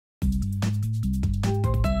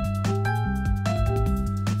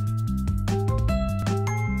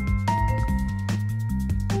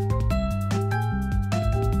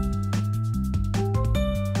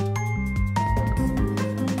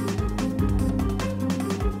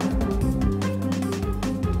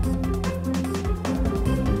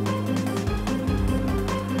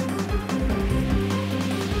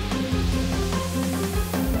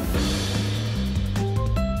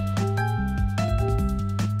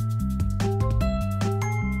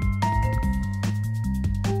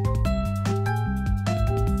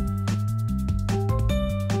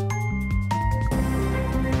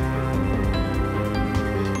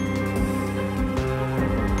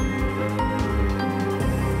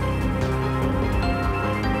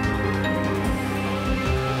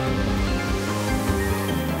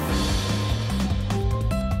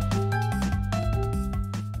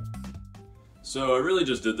So I really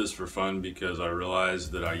just did this for fun because I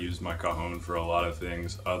realized that I use my Cajon for a lot of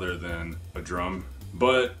things other than a drum.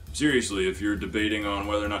 But seriously, if you're debating on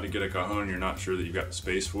whether or not to get a Cajon and you're not sure that you've got the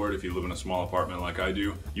space for it, if you live in a small apartment like I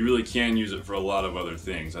do, you really can use it for a lot of other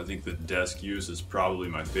things. I think the desk use is probably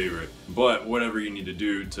my favorite. But whatever you need to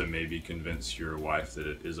do to maybe convince your wife that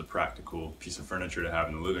it is a practical piece of furniture to have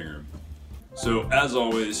in the living room. So as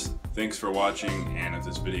always, thanks for watching, and if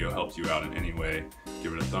this video helped you out in any way,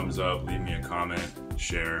 give it a thumbs up, leave me a comment,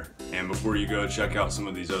 share, and before you go, check out some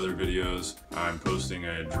of these other videos. I'm posting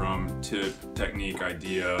a drum tip, technique,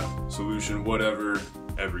 idea, solution, whatever,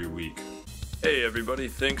 every week. Hey everybody,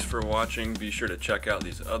 thanks for watching. Be sure to check out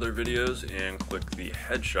these other videos and click the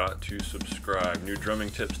headshot to subscribe. New drumming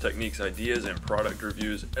tips, techniques, ideas, and product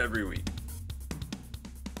reviews every week.